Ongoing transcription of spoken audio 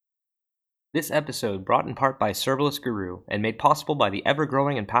This episode brought in part by Serverless Guru and made possible by the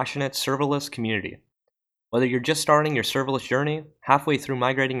ever-growing and passionate serverless community. Whether you're just starting your serverless journey, halfway through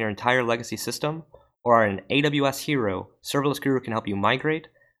migrating your entire legacy system, or are an AWS hero, Serverless Guru can help you migrate,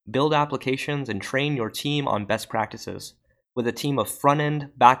 build applications, and train your team on best practices. With a team of front-end,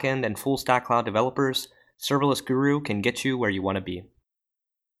 back-end, and full-stack cloud developers, Serverless Guru can get you where you want to be.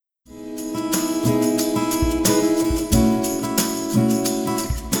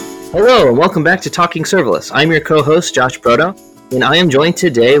 Hello, and welcome back to Talking Serverless. I'm your co-host, Josh Proto, and I am joined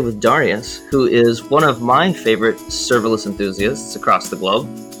today with Darius, who is one of my favorite serverless enthusiasts across the globe.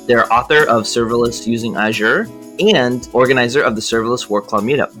 They're author of Serverless Using Azure and organizer of the Serverless Work Club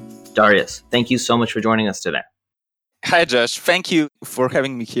Meetup. Darius, thank you so much for joining us today. Hi, Josh. Thank you for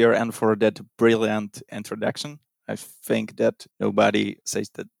having me here and for that brilliant introduction. I think that nobody says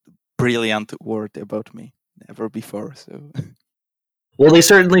that brilliant word about me ever before. So, well, they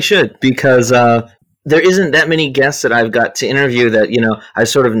certainly should, because there isn't that many guests that I've got to interview that, I've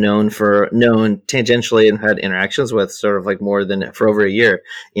sort of known tangentially and had interactions with sort of like more than for over a year.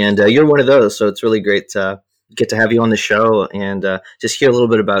 And you're one of those. So it's really great to get to have you on the show and just hear a little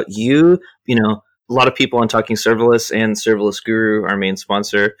bit about you. A lot of people on Talking Serverless and Serverless Guru, our main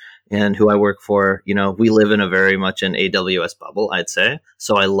sponsor, and who I work for, we live in a very much an AWS bubble, I'd say.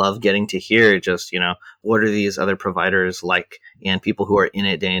 So I love getting to hear just, what are these other providers like and people who are in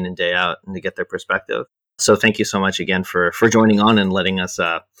it day in and day out and to get their perspective. So thank you so much again for joining on and letting us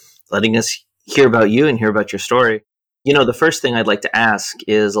hear about you and hear about your story. The first thing I'd like to ask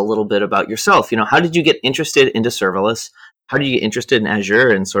is a little bit about yourself. How did you get interested into serverless? How did you get interested in Azure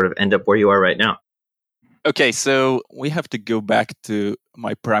and sort of end up where you are right now? Okay, so we have to go back to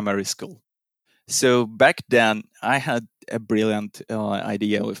my primary school. So back then, I had a brilliant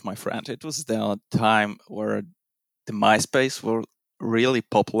idea with my friend. It was the time where the MySpace were really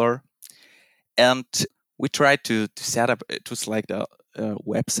popular. And we tried to set up, it was like a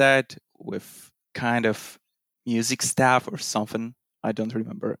website with kind of music stuff or something. I don't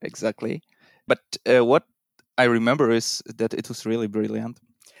remember exactly. But what I remember is that it was really brilliant.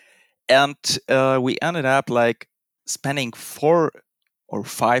 And we ended up like spending 4 or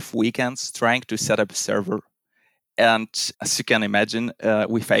 5 weekends trying to set up a server. And as you can imagine,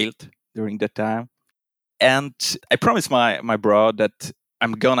 we failed during that time. And I promised my bro that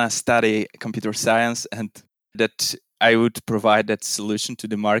I'm gonna study computer science and that I would provide that solution to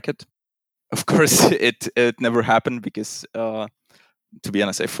the market. Of course, it never happened because, to be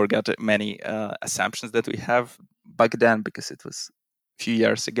honest, I forgot many assumptions that we have back then because it was a few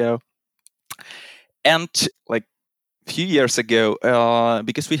years ago. And like a few years ago,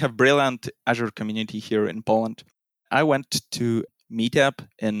 because we have brilliant Azure community here in Poland, I went to meetup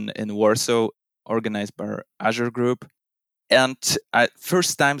in Warsaw, organized by Azure Group. And I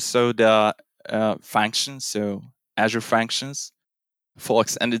first time saw the functions, so Azure Functions,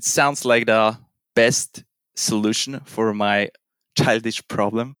 Flux. And it sounds like the best solution for my childish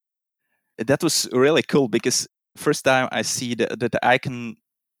problem. That was really cool because first time I see that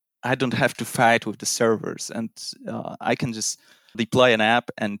I don't have to fight with the servers and I can just deploy an app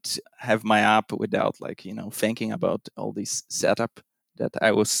and have my app without thinking about all this setup that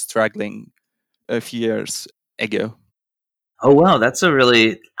I was struggling a few years ago. Oh, wow.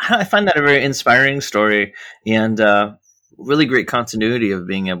 I find that a very inspiring story and really great continuity of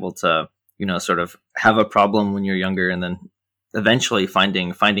being able to, sort of have a problem when you're younger and then eventually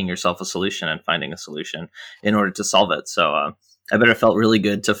finding yourself a solution and finding a solution in order to solve it. So I bet it felt really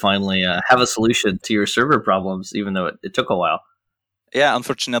good to finally have a solution to your server problems, even though it took a while. Yeah,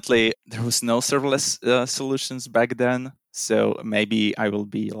 unfortunately, there was no serverless solutions back then. So maybe I will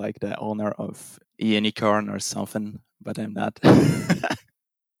be like the owner of a unicorn or something, but I'm not.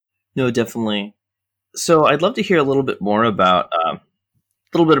 No, definitely. So I'd love to hear a little bit more about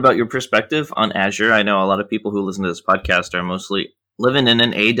your perspective on Azure. I know a lot of people who listen to this podcast are mostly living in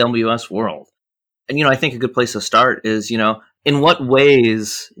an AWS world. And, I think a good place to start is, in what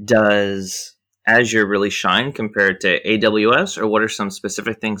ways does Azure really shine compared to AWS, or what are some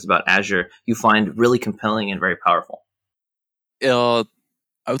specific things about Azure you find really compelling and very powerful? I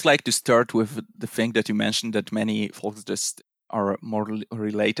would like to start with the thing that you mentioned that many folks just are more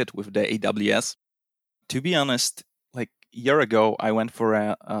related with the AWS. To be honest, like a year ago, I went for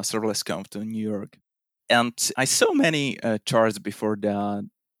a serverless conf to New York, and I saw many charts before the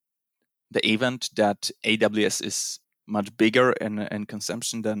event that AWS is much bigger in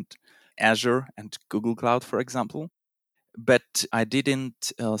consumption than Azure and Google Cloud, for example. But I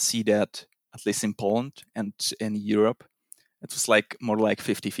didn't see that, at least in Poland and in Europe. It was like more like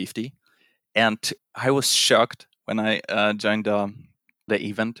 50-50. And I was shocked when I joined the the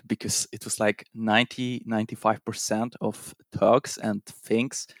event because it was like 95% of talks and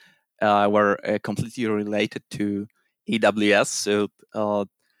things were completely related to AWS. So,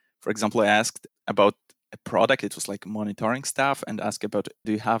 for example, I asked about a product. It was like monitoring stuff, and asked about,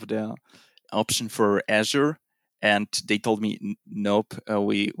 do you have the option for Azure? And they told me, nope,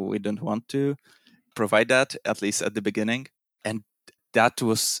 we don't want to provide that, at least at the beginning. And that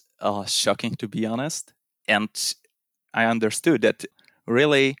was shocking, to be honest. And I understood that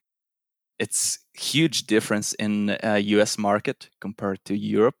really it's huge difference in US market compared to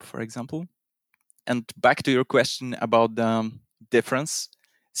Europe, for example. And back to your question about the difference.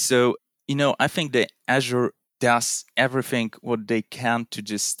 So, I think that Azure does everything what they can to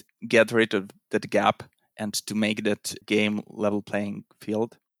just get rid of that gap and to make that game level playing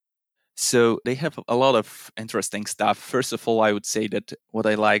field. So they have a lot of interesting stuff. First of all, I would say that what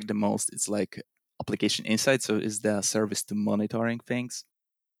I like the most is like application insight. So is the service to monitoring things.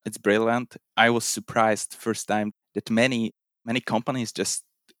 It's brilliant. I was surprised first time that many companies just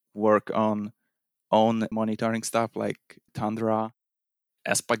work on own monitoring stuff like Tundra,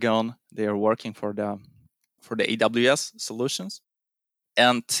 Espagon. They are working for the AWS solutions.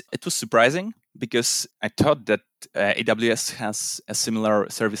 And it was surprising because I thought that AWS has a similar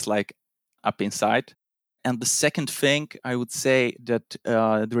service like App Insight. And the second thing I would say that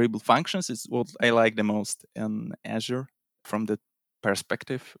durable functions is what I like the most in Azure from the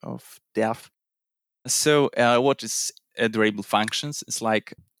perspective of dev. So what is durable functions? It's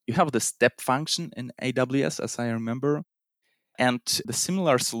like you have the step function in AWS, as I remember. And the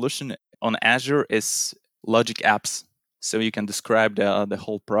similar solution on Azure is logic apps. So you can describe the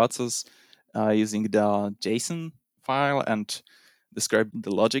whole process using the JSON file and describe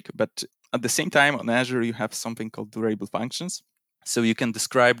the logic. But at the same time, on Azure, you have something called durable functions. So you can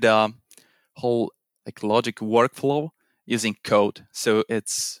describe the whole like logic workflow using code. So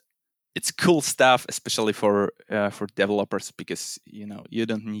it's cool stuff, especially for developers, because you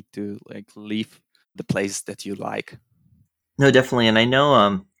don't need to like leave the place that you like. No, definitely, and I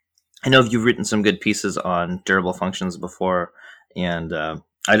know you've written some good pieces on durable functions before, and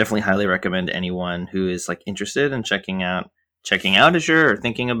I definitely highly recommend anyone who is like interested in checking out Azure or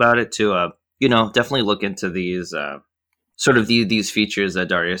thinking about it to definitely look into these sort of these features that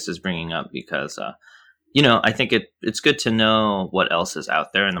Darius is bringing up, because I think it's good to know what else is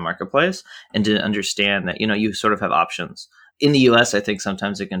out there in the marketplace and to understand that you sort of have options. In the US, I think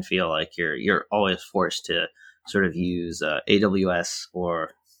sometimes it can feel like you're always forced to sort of use AWS,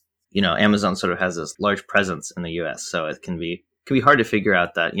 or Amazon sort of has this large presence in the US, so it can be hard to figure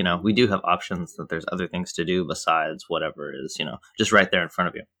out that we do have options, that there's other things to do besides whatever is just right there in front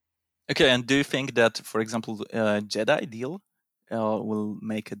of you. Okay, and do you think that, for example, JEDI deal will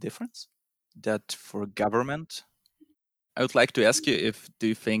make a difference? That for government, I would like to ask you do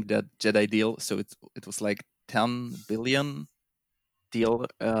you think that JEDI deal, so it was like 10 billion deal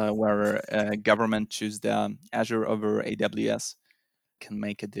where government choose the Azure over AWS, can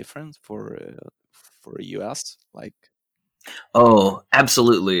make a difference for US? Like, oh,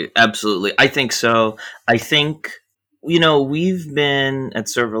 absolutely, I think so. I think we've been at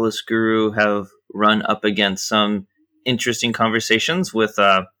Serverless Guru have run up against some interesting conversations with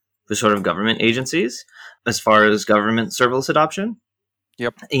the sort of government agencies as far as government serverless adoption.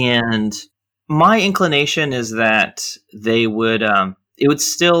 Yep. And my inclination is that they would it would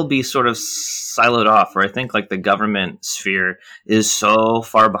still be sort of siloed off, where I think like the government sphere is so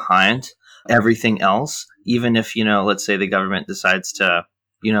far behind everything else. Even if, let's say the government decides to,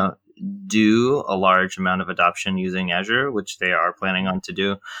 do a large amount of adoption using Azure, which they are planning on to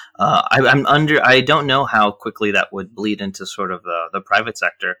do. I don't know how quickly that would bleed into sort of the private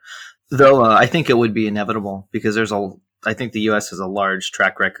sector, though. I think it would be inevitable, because I think the US has a large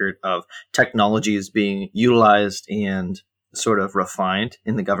track record of technologies being utilized and sort of refined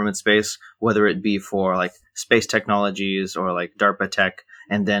in the government space, whether it be for like space technologies or like DARPA tech,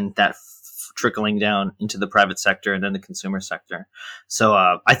 and then that trickling down into the private sector and then the consumer sector. So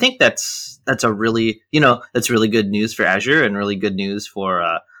I think that's a really, that's really good news for Azure, and really good news for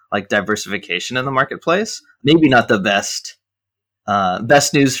like diversification in the marketplace. Maybe not the best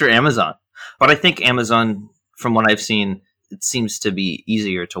news for Amazon, but I think Amazon, from what I've seen, it seems to be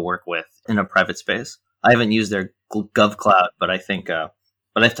easier to work with in a private space. I haven't used their GovCloud, but I think,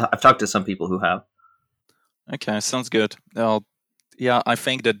 I've talked to some people who have. Okay, sounds good. Yeah, I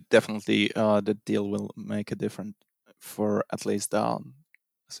think that definitely the deal will make a difference for at least,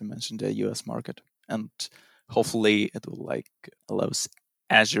 as I mentioned, the US market, and hopefully it will like allows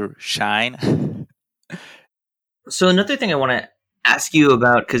Azure shine. So another thing I want to ask you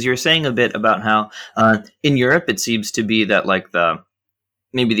about, because you're saying a bit about how in Europe it seems to be that like the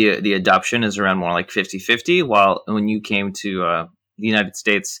maybe the adoption is around more like 50-50, while when you came to the United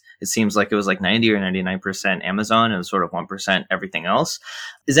States, it seems like it was like 90 or 99% Amazon and sort of 1% everything else.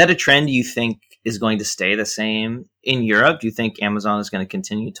 Is that a trend you think is going to stay the same in Europe? Do you think Amazon is going to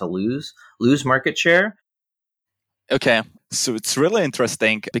continue to lose market share? Okay, so it's really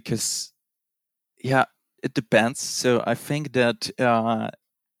interesting because, yeah, it depends. So I think that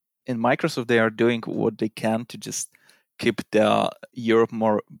in Microsoft, they are doing what they can to just keep the Europe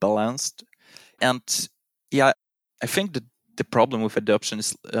more balanced. And yeah, I think that the problem with adoption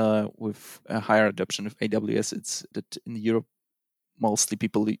is with a higher adoption of AWS. It's that in Europe, mostly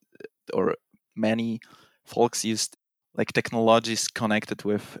people or many folks used like technologies connected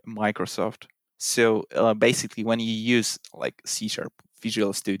with Microsoft. So basically, when you use like C#,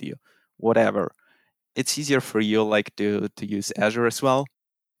 Visual Studio, whatever, it's easier for you like to use Azure as well.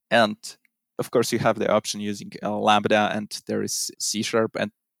 And of course, you have the option using Lambda, and there is C#.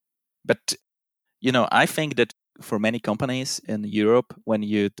 But I think that for many companies in Europe, when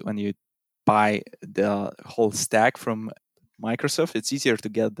you buy the whole stack from Microsoft, it's easier to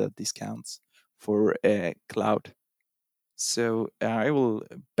get the discounts for cloud. So I will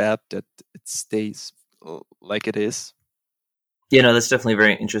bet that it stays like it is. That's definitely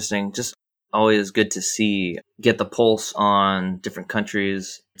very interesting. Just always good to get the pulse on different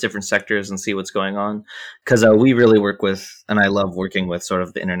countries, different sectors, and see what's going on. Because we really work with, and I love working with sort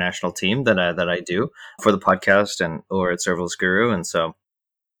of the international team that I do for the podcast or at Serverless Guru. And so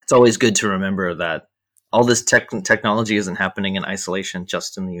it's always good to remember that all this technology isn't happening in isolation,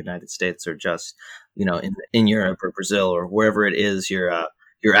 just in the United States or just in Europe or Brazil or wherever it is you're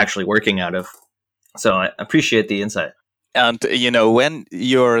actually working out of. So I appreciate the insight. And when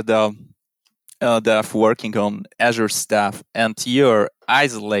you're the dev working on Azure stuff and you're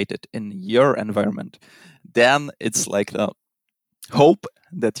isolated in your environment, then it's like the hope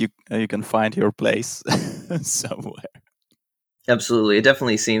that you can find your place somewhere. Absolutely, it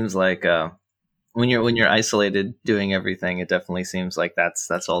definitely seems like when you're isolated doing everything, it definitely seems like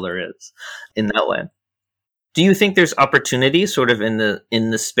that's all there is in that way. Do you think there's opportunity sort of in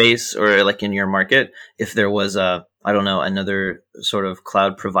the space or like in your market if there was another sort of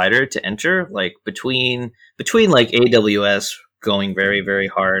cloud provider to enter, like between like AWS going very, very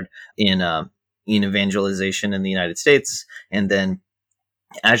hard in evangelization in the United States, and then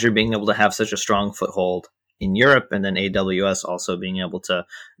Azure being able to have such a strong foothold in Europe, and then AWS also being able to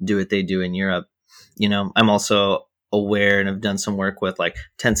do what they do in Europe? I'm also aware and have done some work with like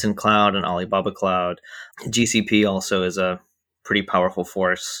Tencent Cloud and Alibaba Cloud. GCP also is a pretty powerful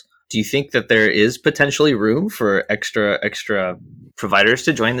force. Do you think that there is potentially room for extra providers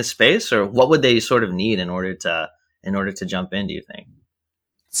to join the space, or what would they sort of need in order to jump in, do you think?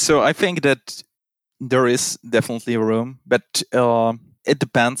 So I think that there is definitely room, but it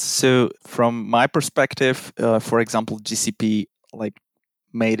depends. So from my perspective, for example, GCP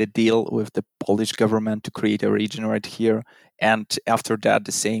made a deal with the Polish government to create a region right here, and after that,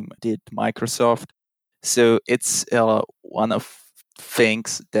 the same did Microsoft. So it's one of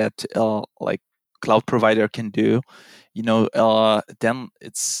things that cloud provider can do. Then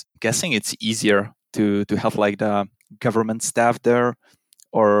it's guessing it's easier to have like the government staff there,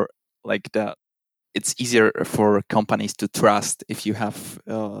 or it's easier for companies to trust if you have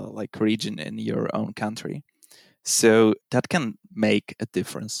like region in your own country. So that can make a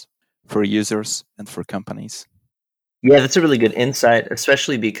difference for users and for companies. Yeah, that's a really good insight,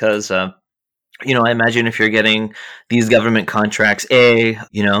 especially because, I imagine if you're getting these government contracts,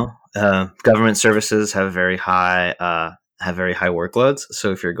 government services have very high workloads.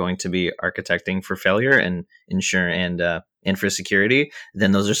 So if you're going to be architecting for failure and ensure and for security,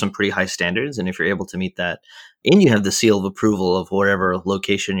 then those are some pretty high standards. And if you're able to meet that, and you have the seal of approval of whatever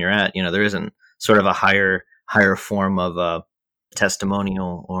location you're at, there isn't sort of a higher form of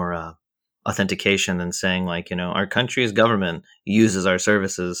testimonial or authentication than saying like, our country's government uses our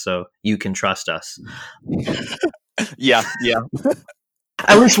services, so you can trust us. Yeah.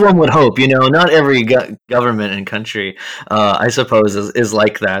 At least one would hope, not every government and country, I suppose, is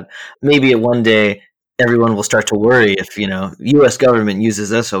like that. Maybe one day everyone will start to worry if, U.S. government uses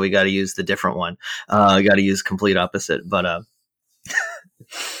this, so we got to use the different one. Got to use complete opposite. But,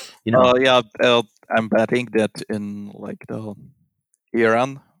 I'm betting that in like the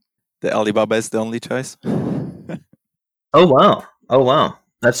Iran, the Alibaba is the only choice. Oh wow,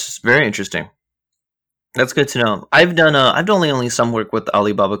 that's very interesting. That's good to know. I've done only some work with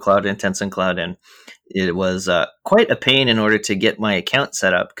Alibaba Cloud and Tencent Cloud, and it was quite a pain in order to get my account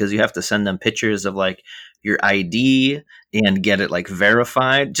set up, because you have to send them pictures of like your ID and get it like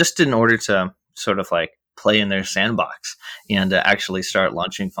verified, just in order to sort of like play in their sandbox and actually start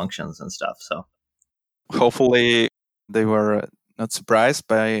launching functions and stuff. So hopefully they were not surprised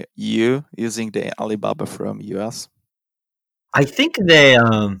by you using the Alibaba from US. I think they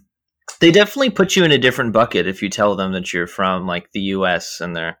definitely put you in a different bucket if you tell them that you're from like the US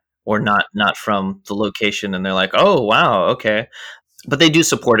and they're or not from the location and they're like, "Oh, wow, okay." But they do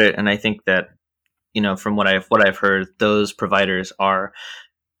support it, and I think that from what I've heard, those providers are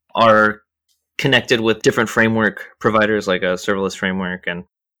connected with different framework providers like a serverless framework, and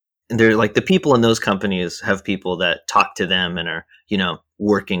they're like the people in those companies have people that talk to them and are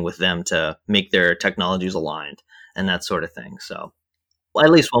working with them to make their technologies aligned and that sort of thing. So well,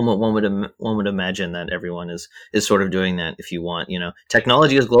 at least one would imagine that everyone is sort of doing that. If you want,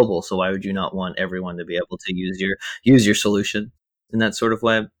 technology is global, so why would you not want everyone to be able to use your solution in that sort of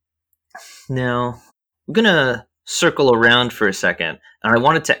way? Now, I'm gonna circle around for a second, and I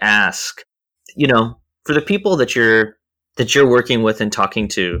wanted to ask, for the people that you're working with and talking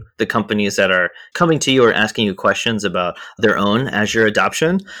to, the companies that are coming to you or asking you questions about their own Azure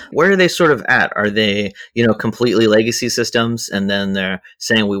adoption, where are they sort of at? Are they, completely legacy systems, and then they're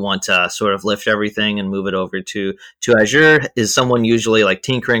saying we want to sort of lift everything and move it over to Azure? Is someone usually like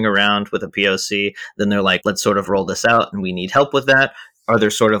tinkering around with a POC? Then they're like, let's sort of roll this out, and we need help with that. Are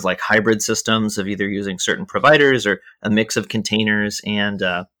there sort of like hybrid systems of either using certain providers or a mix of containers and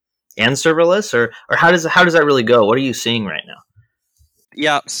serverless, or how does that really go? What are you seeing right now?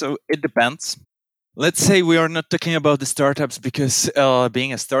 Yeah, so it depends. Let's say we are not talking about the startups because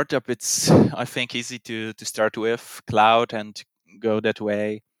being a startup, it's I think easy to start with cloud and go that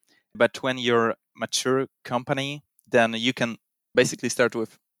way. But when you're a mature company, then you can basically start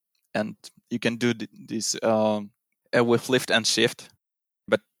with, and you can do this with lift and shift.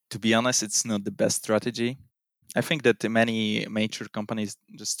 But to be honest, it's not the best strategy. I think that many major companies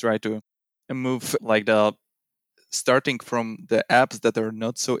just try to move like the starting from the apps that are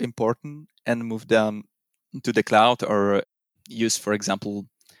not so important and move them to the cloud, or use, for example,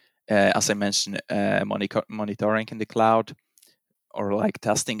 as I mentioned, monitoring in the cloud or like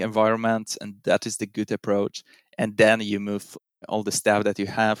testing environments, and that is the good approach. And then you move all the stuff that you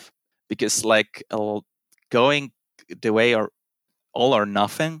have, because like going the way or all or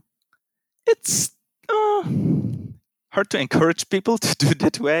nothing, it's hard to encourage people to do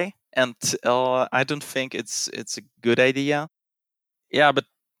that way, and I don't think it's a good idea. Yeah, but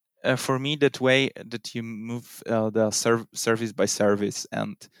for me, that way that you move the service by service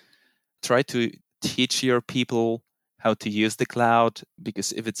and try to teach your people how to use the cloud,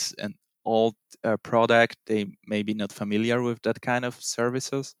 because if it's an old product, they may be not familiar with that kind of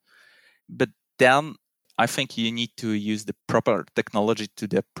services. But then I think you need to use the proper technology to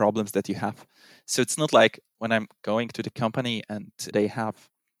the problems that you have. So it's not like when I'm going to the company and they have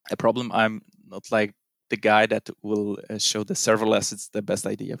a problem, I'm not like the guy that will show the serverless it's the best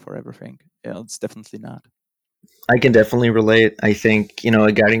idea for everything. Yeah, it's definitely not. I can definitely relate. I think,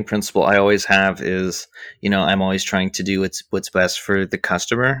 a guiding principle I always have is, I'm always trying to do what's best for the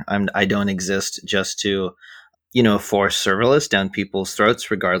customer. I don't exist just to, force serverless down people's throats,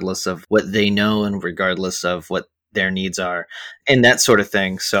 regardless of what they know and regardless of what their needs are and that sort of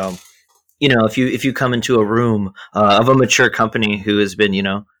thing. So, if you come into a room of a mature company who has been,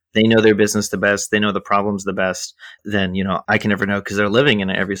 they know their business the best, they know the problems the best, then, I can never know because they're living in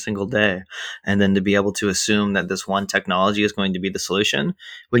it every single day. And then to be able to assume that this one technology is going to be the solution,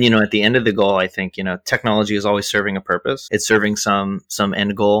 when, at the end of the goal, I think, technology is always serving a purpose. It's serving some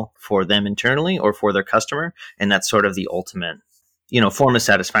end goal for them internally or for their customer. And that's sort of the ultimate, form of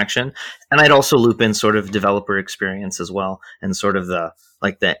satisfaction. And I'd also loop in sort of developer experience as well, and sort of the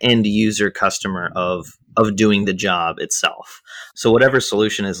end user customer of doing the job itself. So whatever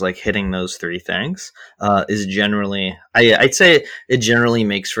solution is like hitting those three things is generally, I'd say it generally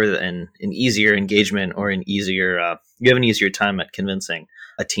makes for an easier engagement, or an easier you have an easier time at convincing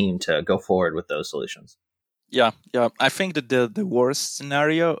a team to go forward with those solutions. Yeah. I think that the worst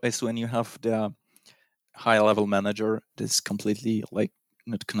scenario is when you have the high level manager that's completely like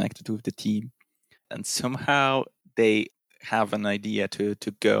not connected with the team, and somehow they have an idea to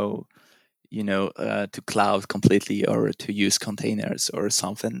go to cloud completely, or to use containers or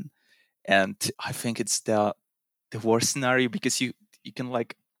something. And I think it's the worst scenario, because you can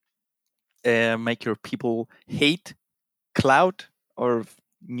like make your people hate cloud or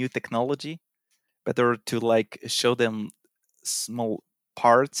new technology. Better to like show them small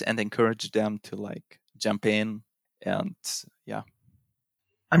parts and encourage them to like jump in. And yeah,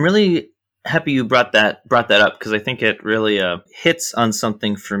 I'm really happy you brought that up, because I think it really hits on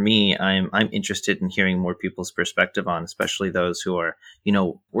something for me. I'm interested in hearing more people's perspective on, especially those who are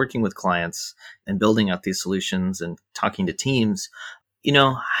working with clients and building out these solutions and talking to teams.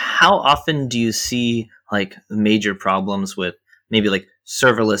 How often do you see like major problems with maybe like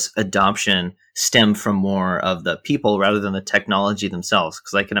serverless adoption stem from more of the people rather than the technology themselves?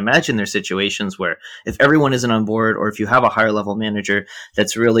 Because I can imagine there's situations where if everyone isn't on board, or if you have a higher level manager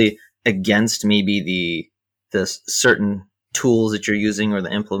that's really against maybe the certain tools that you're using or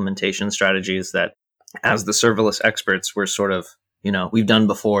the implementation strategies that, as the serverless experts, we're sort of we've done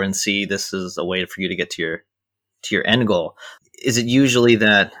before and see this is a way for you to get to your end goal. Is it usually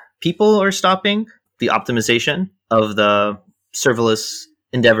that people are stopping the optimization of the serverless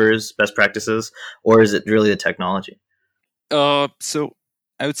endeavors, best practices, or is it really the technology? So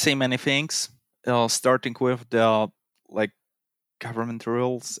I would say many things, starting with the like government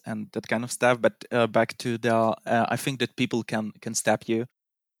rules and that kind of stuff. But back to the, I think that people can stop you,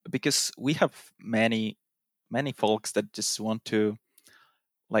 because we have many folks that just want to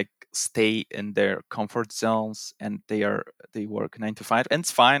like stay in their comfort zones, and they work 9 to 5, and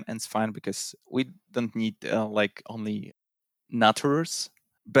it's fine because we don't need like only naturals.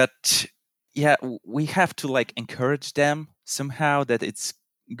 But yeah, we have to like encourage them somehow that it's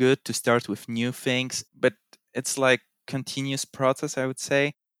good to start with new things, but it's like continuous process, I would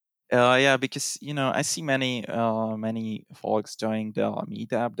say. Yeah, because I see many folks joining the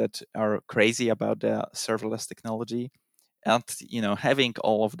meetup that are crazy about the serverless technology, and having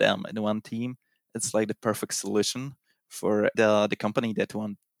all of them in one team, it's like the perfect solution for the company that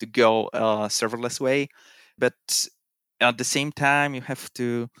want to go serverless way. But at the same time, you have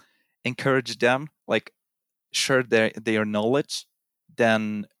to encourage them, like share their knowledge,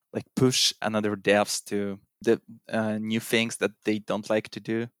 then like push another devs to the new things that they don't like to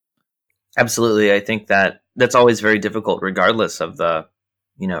do. Absolutely. I think that's always very difficult, regardless of the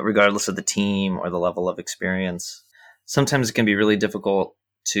team or the level of experience. Sometimes it can be really difficult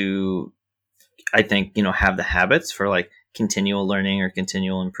to, I think, have the habits for like continual learning or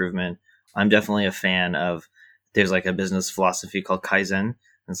continual improvement. I'm definitely a fan of, there's like a business philosophy called Kaizen.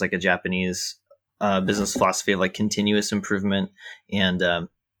 It's like a Japanese business philosophy of like continuous improvement. And,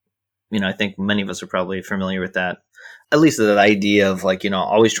 I think many of us are probably familiar with that. At least the idea of like,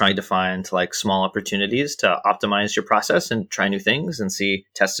 always trying to find like small opportunities to optimize your process and try new things and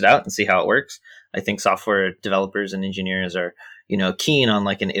test it out and see how it works. I think software developers and engineers are, keen on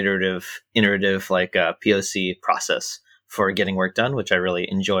like an iterative like POC process for getting work done, which I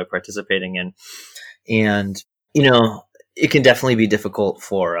really enjoy participating in. And, it can definitely be difficult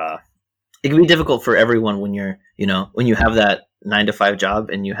for everyone when when you have that 9 to 5 job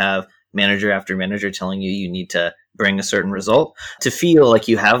and you have manager after manager telling you need to bring a certain result, to feel like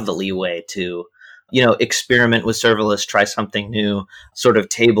you have the leeway to, experiment with serverless, try something new, sort of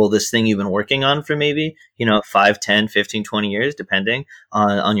table this thing you've been working on for maybe, 5, 10, 15, 20 years, depending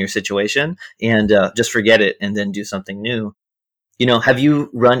on your situation, and just forget it and then do something new. Have you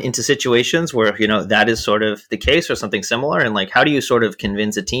run into situations where, that is sort of the case or something similar? And like, how do you sort of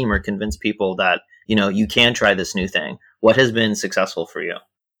convince a team or convince people that, you can try this new thing? What has been successful for you?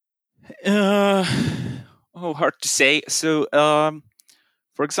 Hard to say. So,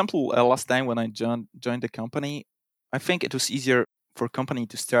 for example, last time when I joined the company, I think it was easier for company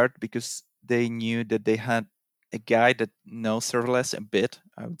to start because they knew that they had a guy that knows serverless a bit,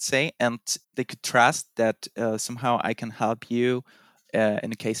 I would say, and they could trust that somehow I can help you in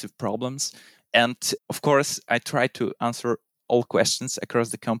the case of problems. And of course, I tried to answer all questions across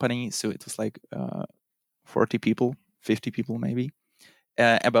the company. So it was like 40 people, 50 people maybe,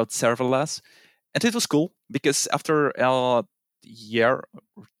 about serverless. And it was cool because after a year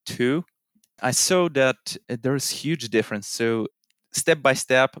or two, I saw that there's huge difference. So step by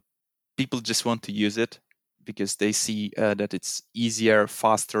step, people just want to use it because they see that it's easier,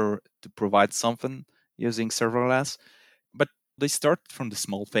 faster to provide something using serverless. But they start from the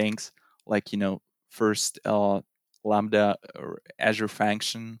small things, like first Lambda or Azure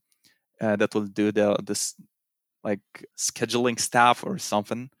function that will do this like scheduling stuff or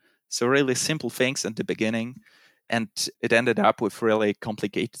something. So really simple things at the beginning, and it ended up with really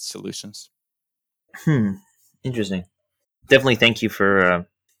complicated solutions. Interesting. Definitely, thank you for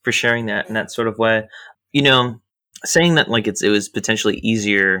sharing that in that sort of way. Saying that like it was potentially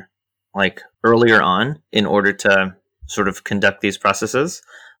easier like earlier on in order to sort of conduct these processes.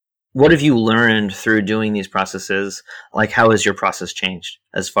 What have you learned through doing these processes? Like, how has your process changed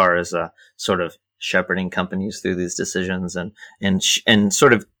as far as sort of shepherding companies through these decisions and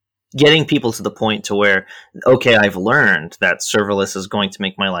sort of getting people to the point to where, okay, I've learned that serverless is going to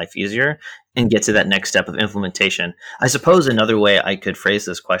make my life easier, and get to that next step of implementation. I suppose another way I could phrase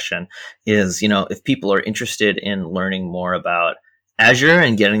this question is, if people are interested in learning more about Azure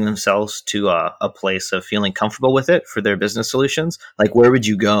and getting themselves to a place of feeling comfortable with it for their business solutions, like where would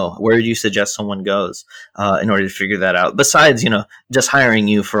you go? Where would you suggest someone goes in order to figure that out? Besides, just hiring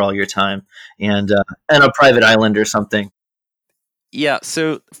you for all your time and a private island or something. Yeah.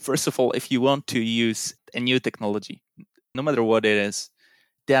 So first of all, if you want to use a new technology, no matter what it is,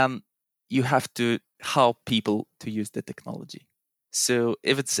 then you have to help people to use the technology. So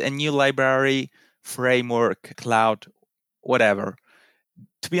if it's a new library, framework, cloud, whatever.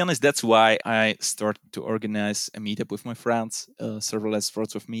 To be honest, that's why I started to organize a meetup with my friends, serverless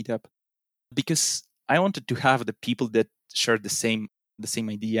Wrocław meetup, because I wanted to have the people that share the same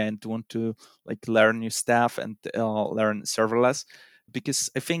idea and want to learn new stuff and learn serverless. Because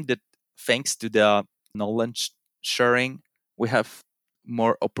I think that thanks to the knowledge sharing, we have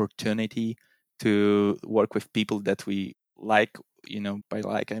more opportunity to work with people that we like.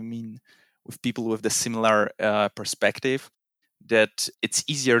 By I mean with people with the similar perspective, that it's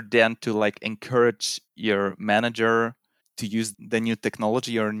easier then to encourage your manager to use the new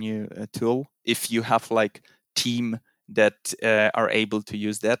technology or new tool if you have team that are able to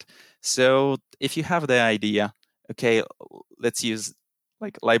use that. So if you have the idea, okay, let's use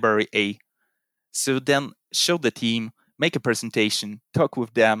library A, so then show the team, make a presentation, talk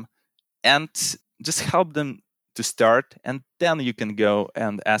with them, and just help them to start, and then you can go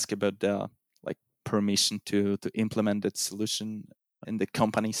and ask about the permission to implement that solution in the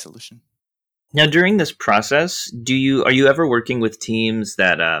company solution. Now, during this process, are you ever working with teams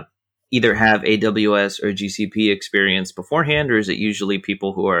that either have AWS or GCP experience beforehand, or is it usually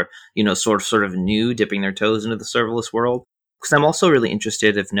people who are sort of new, dipping their toes into the serverless world? Because I'm also really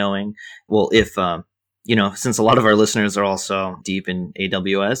interested in knowing, well, if since a lot of our listeners are also deep in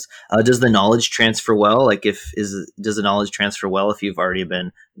AWS, does the knowledge transfer well? Does the knowledge transfer well if you've already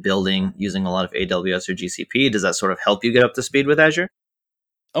been building using a lot of AWS or GCP? Does that sort of help you get up to speed with Azure?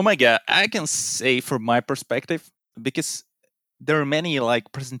 Oh my God, I can say from my perspective, because there are many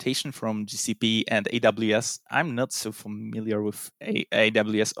presentation from GCP and AWS. I'm not so familiar with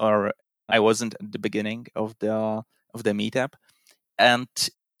AWS, or I wasn't at the beginning of the meetup. And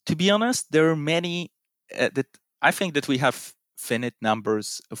to be honest, there are many that I think that we have finite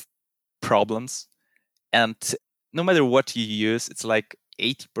numbers of problems, and no matter what you use, it's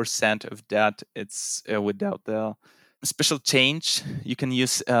 80% of that it's without the special change. You can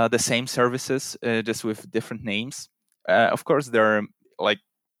use the same services just with different names. Of course, there are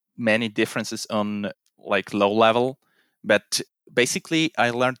many differences on low level, but basically I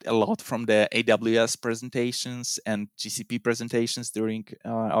learned a lot from the AWS presentations and GCP presentations during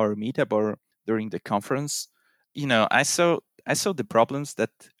our meetup or during the conference. I saw the problems that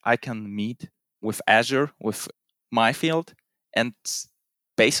I can meet with Azure, with my field, and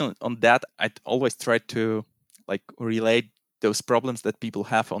based on that, I always try to relate those problems that people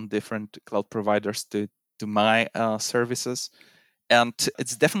have on different cloud providers to my services. And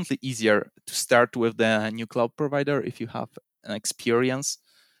it's definitely easier to start with the new cloud provider if you have an experience.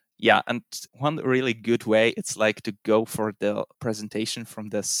 Yeah, and one really good way, it's to go for the presentation from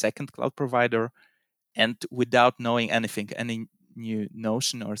the second cloud provider, and without knowing anything, any new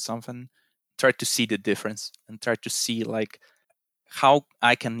notion or something, try to see the difference and try to see how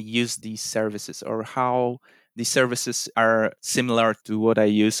I can use these services, or how these services are similar to what I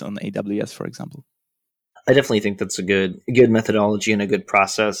use on AWS, for example. I definitely think that's a good methodology and a good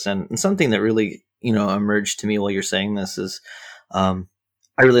process, and something that really emerged to me while you're saying this is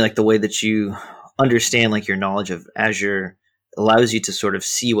I really like the way that you understand your knowledge of Azure allows you to sort of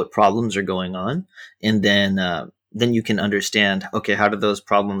see what problems are going on, and then you can understand, okay, how do those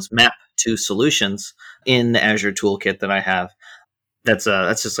problems map to solutions in the Azure toolkit that I have. That's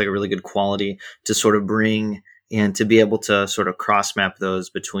just a really good quality to sort of bring, and to be able to sort of cross map those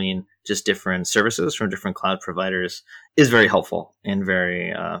between just different services from different cloud providers is very helpful and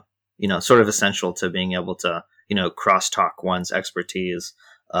very sort of essential to being able to cross talk one's expertise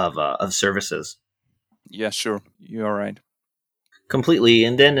of services. Yeah, sure, you're right. Completely.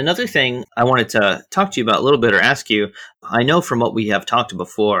 And then another thing I wanted to talk to you about a little bit, or ask you, I know from what we have talked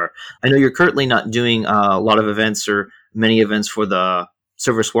before, I know you're currently not doing a lot of events or many events for the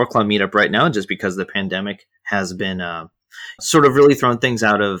Serverless Warcloud meetup right now, just because the pandemic has been sort of really thrown things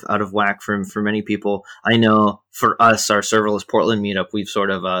out of whack for many people. I know for us, our Serverless Portland meetup, we've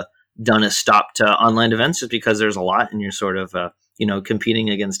sort of done a stop to online events just because there's a lot, and you're sort of competing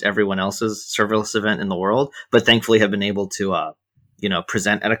against everyone else's serverless event in the world, but thankfully have been able to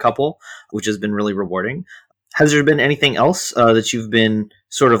present at a couple, which has been really rewarding. Has there been anything else that you've been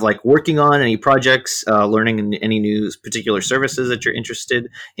sort of like working on? Any projects, learning any new particular services that you're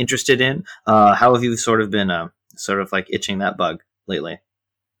interested in? How have you sort of been sort of like itching that bug lately?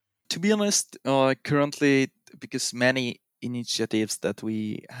 To be honest, currently, because many initiatives that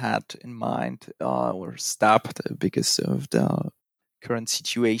we had in mind were stopped because of the current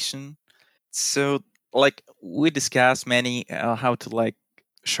situation. So, like, we discussed many how to like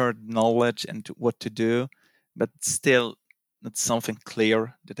share knowledge and what to do, but still not something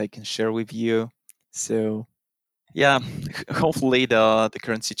clear that I can share with you. So, yeah, hopefully the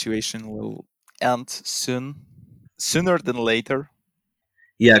current situation will end soon, sooner than later.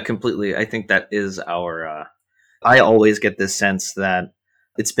 Yeah, completely. I think that is our. I always get this sense that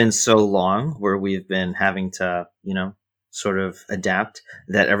it's been so long where we've been having to, sort of adapt,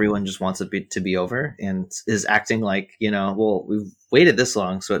 that everyone just wants it to be over and is acting like, well, we've waited this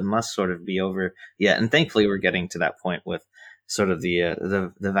long, so it must sort of be over. Yeah, and thankfully we're getting to that point with sort of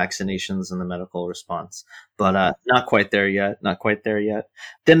the vaccinations and the medical response, but not quite there yet. Not quite there yet.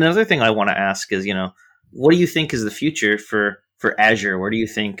 Then another thing I want to ask is, what do you think is the future for Azure? Where do you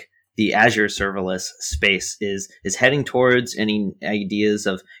think the Azure serverless space is heading towards? Any ideas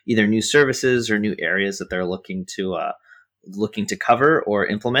of either new services or new areas that they're looking to cover or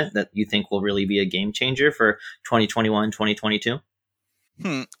implement that you think will really be a game changer for 2021, 2022?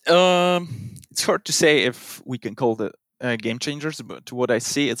 It's hard to say if we can call the game changers, but to what I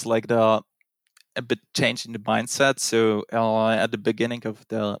see, it's like a bit change in the mindset. So at the beginning of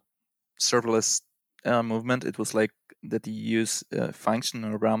the serverless movement, it was like that you use function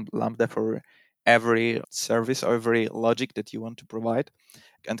or Lambda for every service or every logic that you want to provide.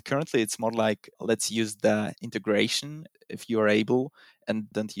 And currently, it's more like let's use the integration if you are able,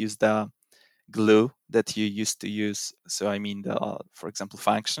 and don't use the glue that you used to use. So I mean, for example,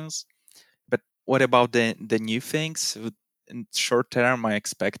 functions. But what about the new things? In short term, I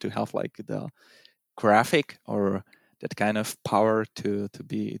expect to have like the graphic or that kind of power to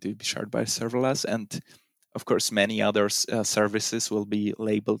be shared by serverless, and of course many other services will be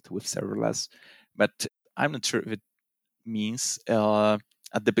labeled with serverless. But I'm not sure if it means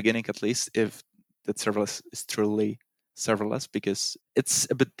at the beginning, at least, if that serverless is truly serverless, because it's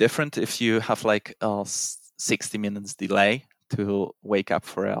a bit different if you have like a 60 minutes delay to wake up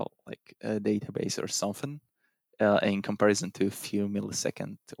for a database or something in comparison to a few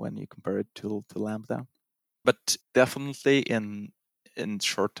milliseconds when you compare it to Lambda. But definitely in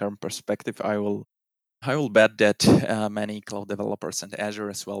short-term perspective, I will bet that many cloud developers and Azure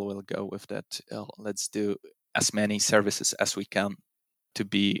as well will go with that. Let's do as many services as we can to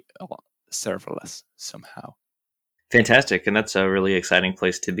be serverless somehow. Fantastic, and that's a really exciting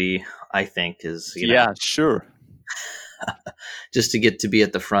place to be. I think is sure. Just to get to be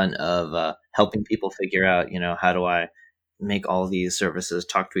at the front of helping people figure out, how do I make all these services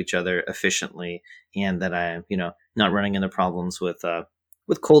talk to each other efficiently, and that I'm, not running into problems with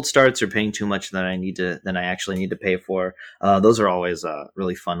cold starts or paying too much than I actually need to pay for. Those are always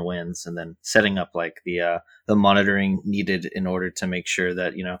really fun wins. And then setting up like the monitoring needed in order to make sure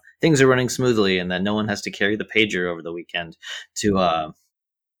that things are running smoothly and that no one has to carry the pager over the weekend to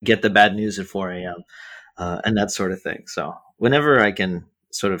get the bad news at 4 a.m. And that sort of thing. So whenever I can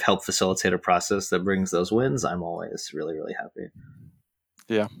sort of help facilitate a process that brings those wins, I'm always really, really happy.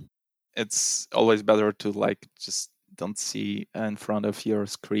 Yeah, it's always better to like just don't see in front of your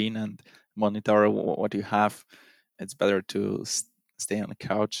screen and monitor what you have. It's better to stay on the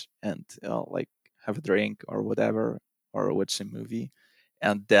couch and like have a drink or whatever, or watch a movie,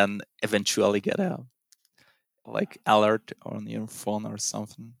 and then eventually get a like alert on your phone or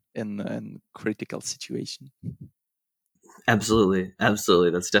something in critical situation. Absolutely.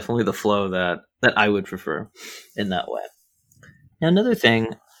 That's definitely the flow that I would prefer in that way. Now, another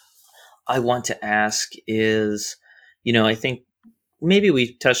thing I want to ask is, I think maybe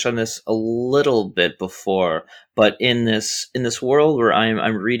we touched on this a little bit before, but in this world where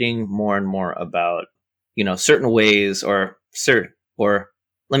I'm reading more and more about, certain ways or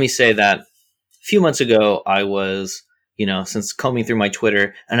let me say that a few months ago I was, since combing through my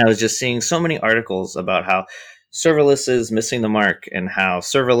Twitter, and I was just seeing so many articles about how serverless is missing the mark and how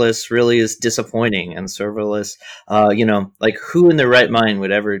serverless really is disappointing, and serverless, like who in their right mind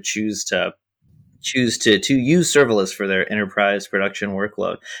would ever choose to use serverless for their enterprise production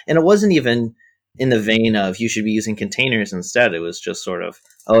workload? And it wasn't even in the vein of you should be using containers instead. It was just sort of,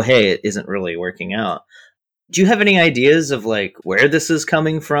 oh, hey, it isn't really working out. Do you have any ideas of like where this is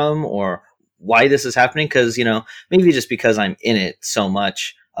coming from or why this is happening? Because, maybe just because I'm in it so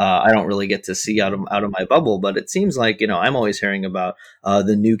much, I don't really get to see out of my bubble, but it seems like I'm always hearing about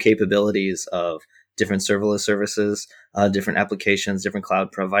the new capabilities of different serverless services, different applications, different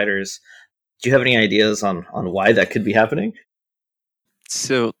cloud providers. Do you have any ideas on why that could be happening?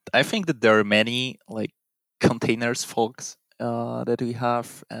 So I think that there are many like containers folks that we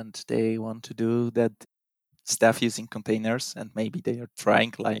have, and they want to do that stuff using containers, and maybe they are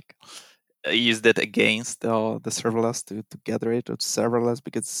trying like use that against the serverless to gather it with serverless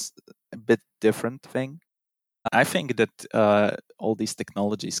because it's a bit different thing. I think that all these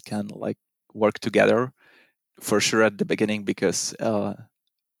technologies can like work together for sure at the beginning because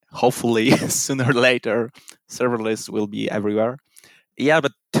hopefully sooner or later serverless will be everywhere. Yeah,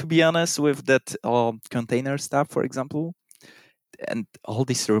 but to be honest, with that container stuff, for example, and all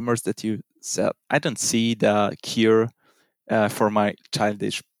these rumors that you said, I don't see the cure for my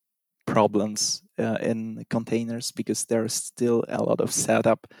childish problems in containers because there's still a lot of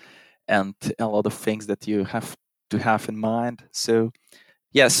setup and a lot of things that you have to have in mind. So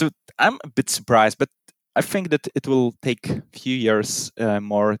yeah, so I'm a bit surprised, but I think that it will take a few years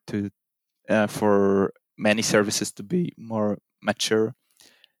more to for many services to be more mature.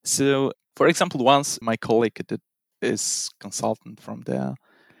 So, for example, once my colleague that is consultant from the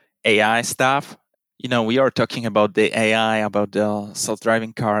AI stuff, we are talking about the AI, about the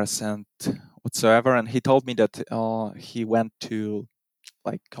self-driving cars and whatsoever, and he told me that he went to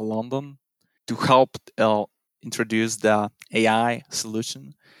like London to help introduce the AI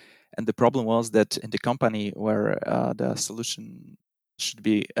solution. And the problem was that in the company where the solution should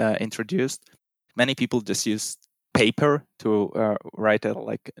be introduced, many people just use paper to write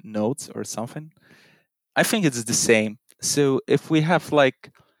like notes or something. I think it's the same. So if we have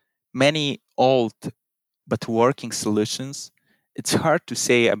like many old but working solutions, it's hard to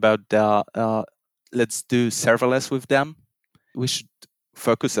say about the let's do serverless with them. We should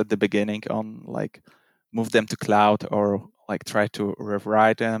focus at the beginning on like move them to cloud or like try to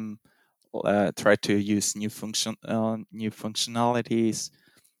rewrite them, try to use new functionalities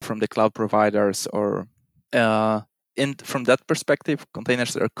from the cloud providers or from that perspective,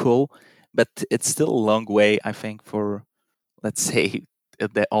 containers are cool, but it's still a long way, I think, for let's say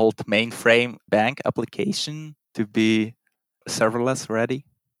the old mainframe bank application to be serverless ready.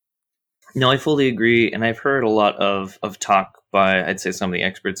 No, I fully agree, and I've heard a lot of talk by I'd say some of the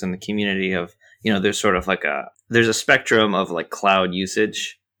experts in the community of there's sort of like there's a spectrum of like cloud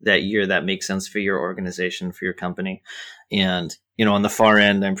usage that makes sense for your organization, for your company, and on the far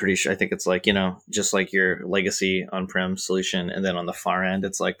end, I'm pretty sure I think it's like just like your legacy on-prem solution, and then on the far end,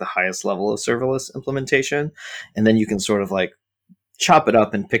 it's like the highest level of serverless implementation, and then you can sort of like chop it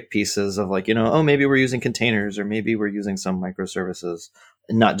up and pick pieces of like oh, maybe we're using containers or maybe we're using some microservices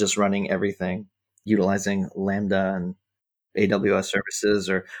and not just running everything utilizing Lambda and AWS services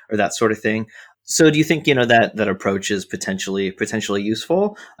or that sort of thing. So do you think that approach is potentially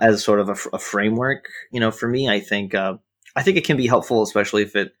useful as sort of a framework? For me, I think it can be helpful, especially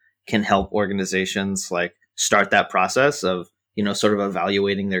if it can help organizations like start that process of sort of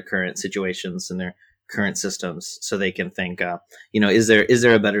evaluating their current situations and their current systems, so they can think, is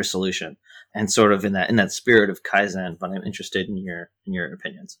there a better solution? And sort of in that spirit of Kaizen. But I'm interested in your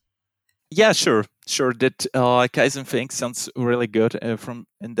opinions. Yeah, sure. That Kaizen thing sounds really good from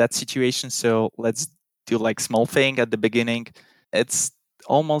in that situation. So let's do like small thing at the beginning. It's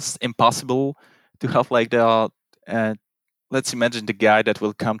almost impossible to have like the let's imagine the guy that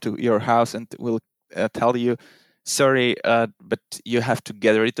will come to your house and will tell you, sorry, but you have to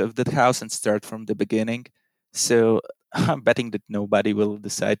get rid of that house and start from the beginning. So I'm betting that nobody will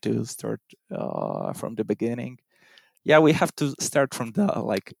decide to start from the beginning. Yeah, we have to start from the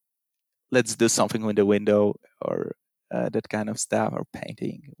like, let's do something with the window or that kind of stuff or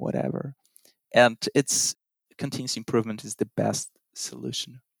painting, whatever. And it's continuous improvement is the best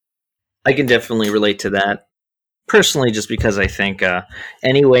solution. I can definitely relate to that personally, just because I think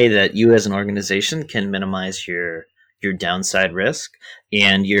any way that you as an organization can minimize your downside risk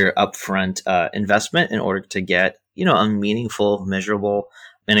and your upfront investment in order to get a meaningful, measurable,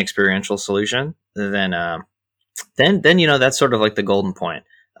 and experiential solution, then that's sort of like the golden point.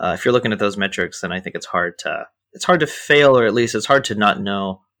 If you're looking at those metrics, then I think it's hard to fail, or at least it's hard to not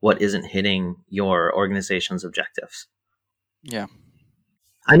know what isn't hitting your organization's objectives. Yeah.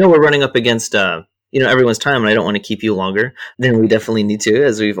 I know we're running up against everyone's time, and I don't want to keep you longer than we definitely need to,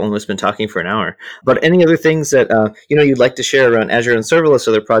 as we've almost been talking for an hour. But any other things that you'd like to share around Azure and serverless,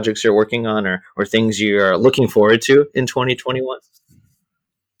 other projects you're working on, or things you are looking forward to in 2021?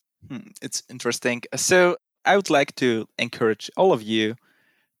 It's interesting. So I would like to encourage all of you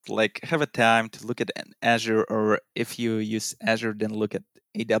like have a time to look at Azure, or if you use Azure, then look at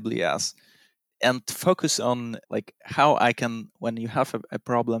AWS, and focus on like how I can, when you have a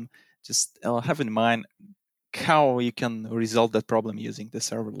problem, just have in mind how you can resolve that problem using the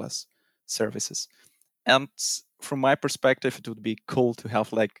serverless services. And from my perspective, it would be cool to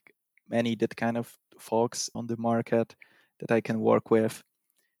have like many that kind of folks on the market that I can work with.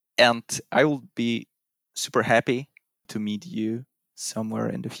 And I will be super happy to meet you somewhere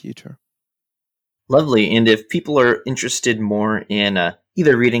in the future. Lovely. And if people are interested more in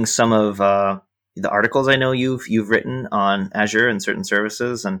either reading some of the articles I know you've written on Azure and certain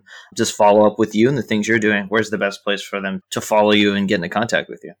services, and just follow up with you and the things you're doing, where's the best place for them to follow you and get into contact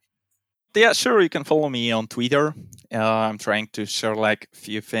with you? Yeah, sure. You can follow me on Twitter. I'm trying to share like a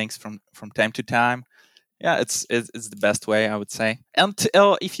few things from time to time. Yeah, it's the best way, I would say. And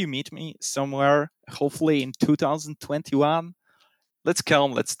if you meet me somewhere, hopefully in 2021, let's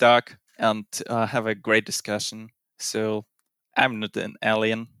come, let's talk, and have a great discussion. So I'm not an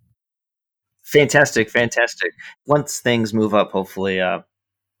alien. Fantastic. Once things move up, hopefully, or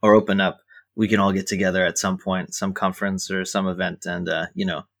open up, we can all get together at some point, some conference or some event, and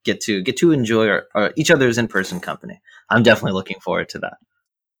get to enjoy our each other's in-person company. I'm definitely looking forward to that.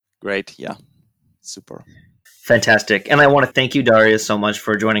 Great. Yeah. Super. Fantastic. And I want to thank you, Darius, so much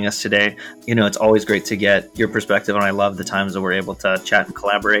for joining us today. It's always great to get your perspective, and I love the times that we're able to chat and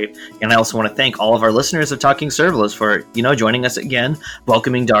collaborate. And I also want to thank all of our listeners of Talking Serverless for, joining us again,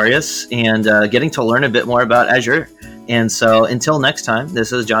 welcoming Darius, and getting to learn a bit more about Azure. And so until next time,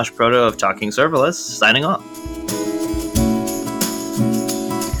 this is Josh Proto of Talking Serverless, signing off.